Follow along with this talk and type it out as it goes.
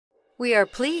We are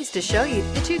pleased to show you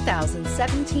the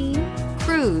 2017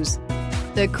 Cruze.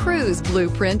 The Cruze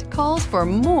blueprint calls for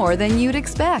more than you'd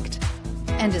expect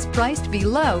and is priced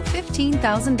below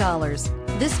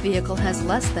 $15,000. This vehicle has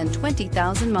less than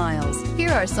 20,000 miles.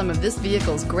 Here are some of this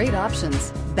vehicle's great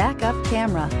options: backup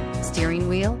camera, steering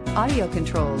wheel audio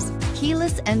controls,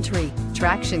 keyless entry,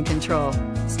 traction control,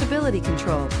 stability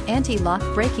control, anti-lock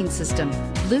braking system,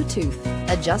 Bluetooth,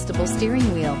 adjustable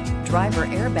steering wheel, driver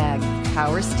airbag,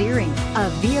 power steering. A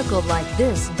vehicle like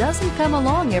this doesn't come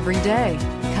along every day.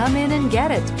 Come in and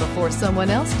get it before someone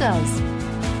else does.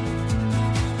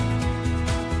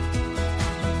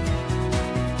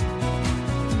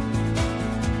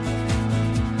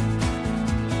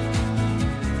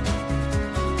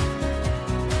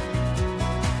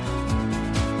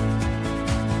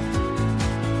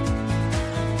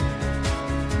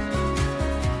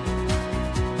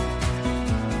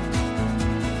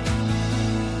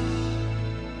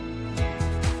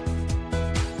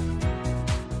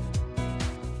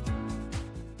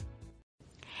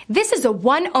 This is a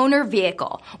one-owner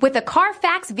vehicle with a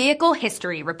Carfax Vehicle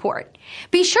History Report.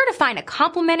 Be sure to find a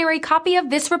complimentary copy of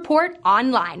this report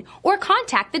online or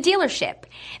contact the dealership.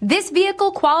 This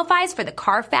vehicle qualifies for the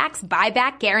Carfax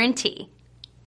Buyback Guarantee.